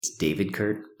It's David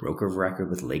Kurt, broker of record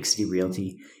with Lake City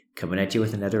Realty, coming at you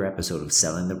with another episode of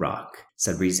Selling the Rock,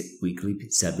 Sudbury's weekly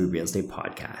Sudbury real estate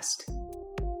podcast.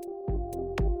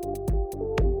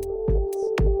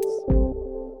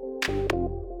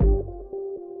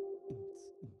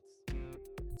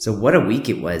 So what a week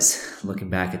it was,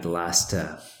 looking back at the last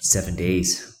 7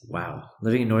 days. Wow.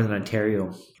 Living in Northern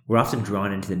Ontario, we're often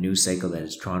drawn into the news cycle that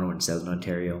is Toronto and Southern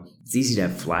Ontario. It's easy to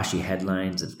have flashy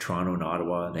headlines of Toronto and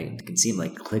Ottawa that can seem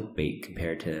like clickbait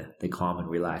compared to the calm and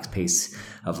relaxed pace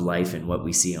of life and what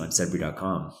we see on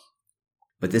Sudbury.com.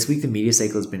 But this week, the media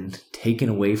cycle has been taken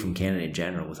away from Canada in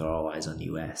general, with all eyes on the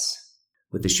US.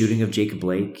 With the shooting of Jacob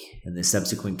Blake and the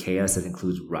subsequent chaos that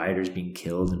includes rioters being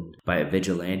killed by a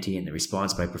vigilante and the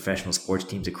response by professional sports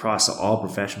teams across all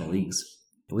professional leagues,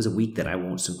 it was a week that I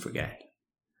won't soon forget.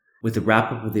 With the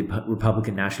wrap-up of the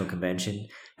Republican National Convention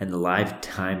and the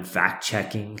live-time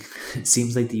fact-checking, it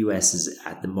seems like the US is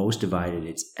at the most divided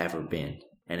it's ever been,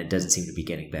 and it doesn't seem to be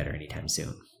getting better anytime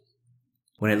soon.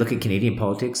 When I look at Canadian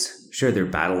politics, sure, there are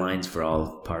battle lines for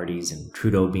all parties and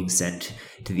Trudeau being sent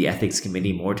to the ethics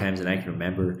committee more times than I can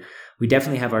remember. We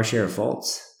definitely have our share of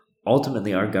faults.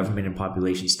 Ultimately, our government and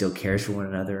population still cares for one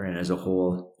another and as a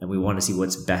whole, and we want to see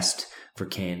what's best for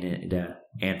Canada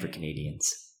and for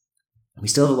Canadians. We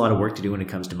still have a lot of work to do when it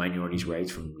comes to minorities'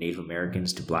 rights, from Native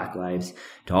Americans to Black lives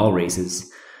to all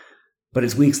races. But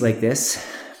it's weeks like this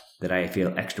that I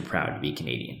feel extra proud to be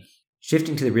Canadian.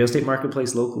 Shifting to the real estate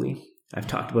marketplace locally, I've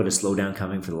talked about a slowdown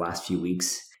coming for the last few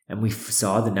weeks, and we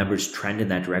saw the numbers trend in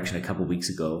that direction a couple weeks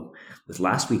ago, with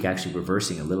last week actually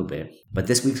reversing a little bit. But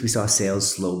this week we saw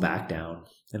sales slow back down,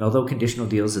 and although conditional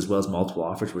deals as well as multiple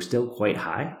offers were still quite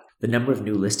high, the number of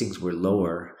new listings were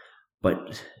lower,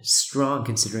 but strong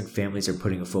considering families are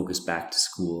putting a focus back to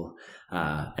school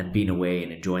and being away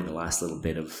and enjoying the last little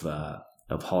bit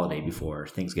of holiday before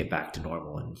things get back to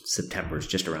normal, and September is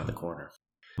just around the corner.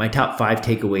 My top 5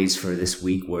 takeaways for this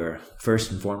week were,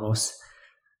 first and foremost,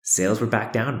 sales were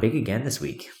back down big again this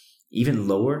week, even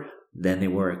lower than they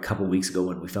were a couple weeks ago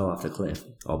when we fell off the cliff,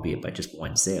 albeit by just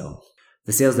one sale.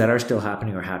 The sales that are still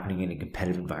happening are happening in a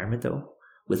competitive environment though,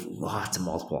 with lots of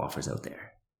multiple offers out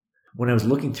there. When I was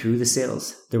looking through the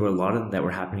sales, there were a lot of them that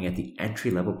were happening at the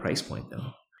entry-level price point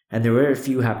though, and there were a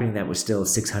few happening that were still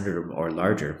 600 or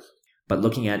larger, but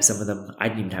looking at some of them, I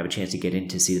didn't even have a chance to get in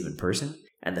to see them in person,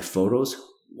 and the photos,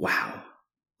 wow,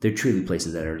 they're truly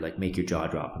places that are like make your jaw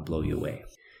drop and blow you away.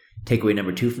 Takeaway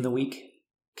number 2 from the week,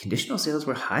 conditional sales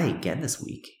were high again this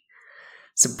week.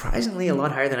 Surprisingly, a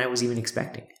lot higher than I was even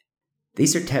expecting.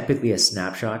 These are typically a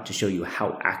snapshot to show you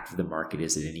how active the market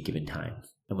is at any given time.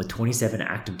 And with 27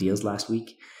 active deals last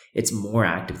week, it's more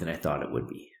active than I thought it would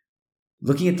be.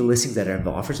 Looking at the listings that have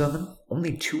offers on them,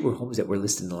 only 2 were homes that were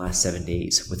listed in the last 7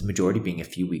 days, with the majority being a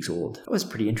few weeks old. That was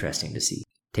pretty interesting to see.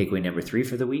 Takeaway number 3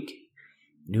 for the week,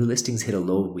 new listings hit a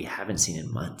low we haven't seen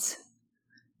in months.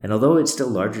 And although it's still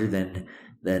larger than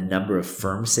the number of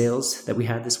firm sales that we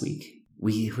had this week,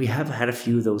 we have had a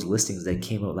few of those listings that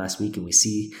came out last week, and we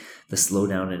see the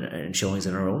slowdown in showings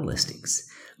in our own listings.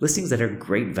 Listings that are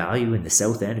great value in the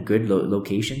South End, good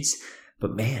locations,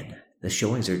 but man, the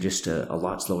showings are just a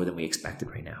lot slower than we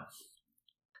expected right now.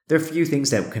 There are a few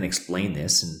things that can explain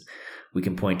this, and we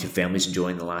can point to families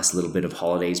enjoying the last little bit of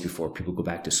holidays before people go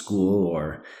back to school,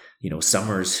 or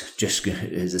summer's just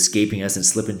is escaping us and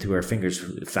slipping through our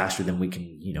fingers faster than we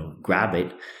can, grab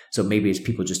it. So maybe it's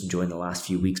people just enjoying the last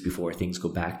few weeks before things go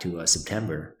back to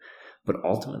September. But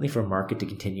ultimately, for a market to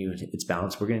continue its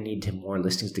balance, we're going to need more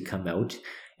listings to come out.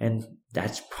 And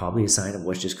that's probably a sign of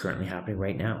what's just currently happening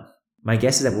right now. My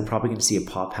guess is that we're probably going to see a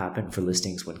pop happen for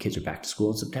listings when kids are back to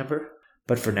school in September.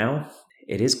 But for now,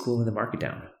 it is cooling the market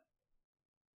down.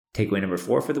 Takeaway number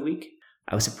 4 for the week.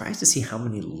 I was surprised to see how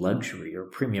many luxury or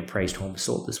premium priced homes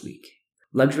sold this week.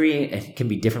 Luxury can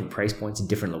be different price points in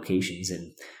different locations,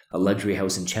 and a luxury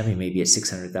house in Chemmy may be at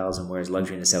 $600,000, whereas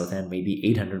luxury in the South End may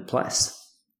be $800 plus.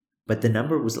 But the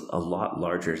number was a lot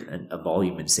larger in a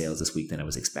volume in sales this week than I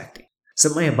was expecting.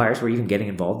 Some of my buyers were even getting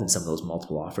involved in some of those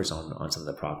multiple offers on some of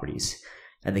the properties.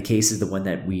 And the case is the one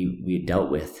that we had dealt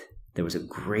with. There was a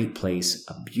great place,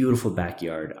 a beautiful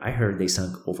backyard. I heard they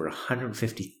sunk over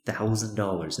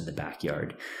 $150,000 in the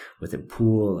backyard with a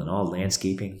pool and all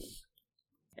landscaping.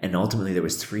 And ultimately there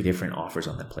was 3 different offers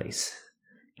on the place.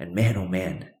 And man, oh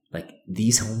man, like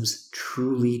these homes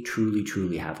truly, truly,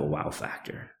 truly have a wow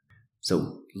factor.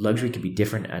 So luxury can be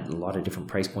different at a lot of different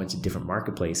price points in different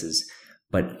marketplaces,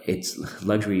 but it's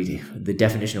luxury. The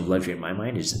definition of luxury in my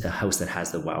mind is a house that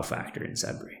has the wow factor in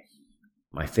Sudbury.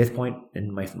 My 5th point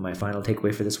and my final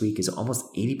takeaway for this week is almost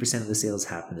 80% of the sales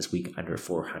happened this week under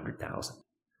 $400,000.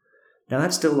 Now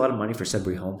that's still a lot of money for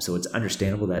Sudbury homes, so it's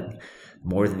understandable that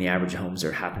more than the average homes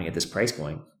are happening at this price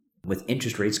point. With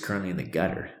interest rates currently in the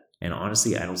gutter, and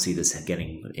honestly, I don't see this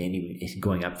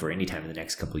going up for any time in the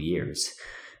next couple of years.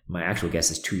 My actual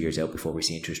guess is 2 years out before we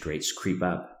see interest rates creep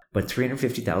up. But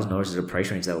 $350,000 is a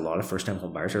price range that a lot of first-time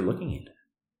home buyers are looking in.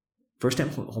 First-time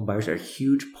home buyers are a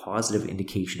huge positive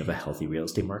indication of a healthy real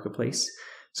estate marketplace.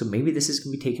 So maybe this is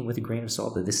going to be taken with a grain of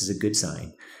salt, that this is a good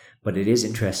sign. But it is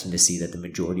interesting to see that the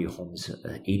majority of homes,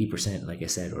 80%, like I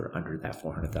said, are under that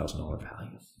 $400,000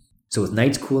 value. So with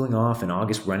nights cooling off and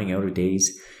August running out of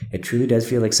days, it truly does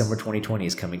feel like summer 2020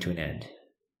 is coming to an end.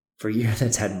 For a year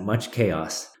that's had much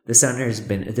chaos, this summer's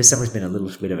been a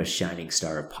little bit of a shining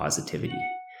star of positivity.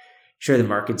 Sure, the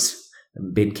market's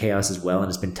been chaos as well, and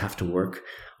it's been tough to work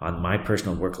on my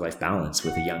personal work-life balance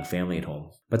with a young family at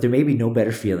home. But there may be no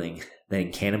better feeling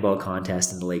than cannonball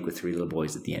contest in the lake with 3 little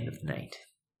boys at the end of the night.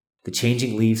 The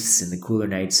changing leaves and the cooler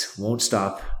nights won't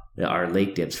stop our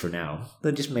lake dips for now.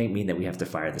 That just may mean that we have to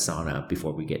fire the sauna up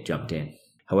before we get jumped in.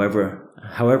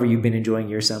 However you've been enjoying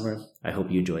your summer, I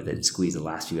hope you enjoyed that and squeeze the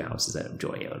last few ounces of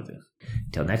joy out of it.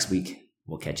 Until next week,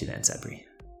 we'll catch you then, Sudbury.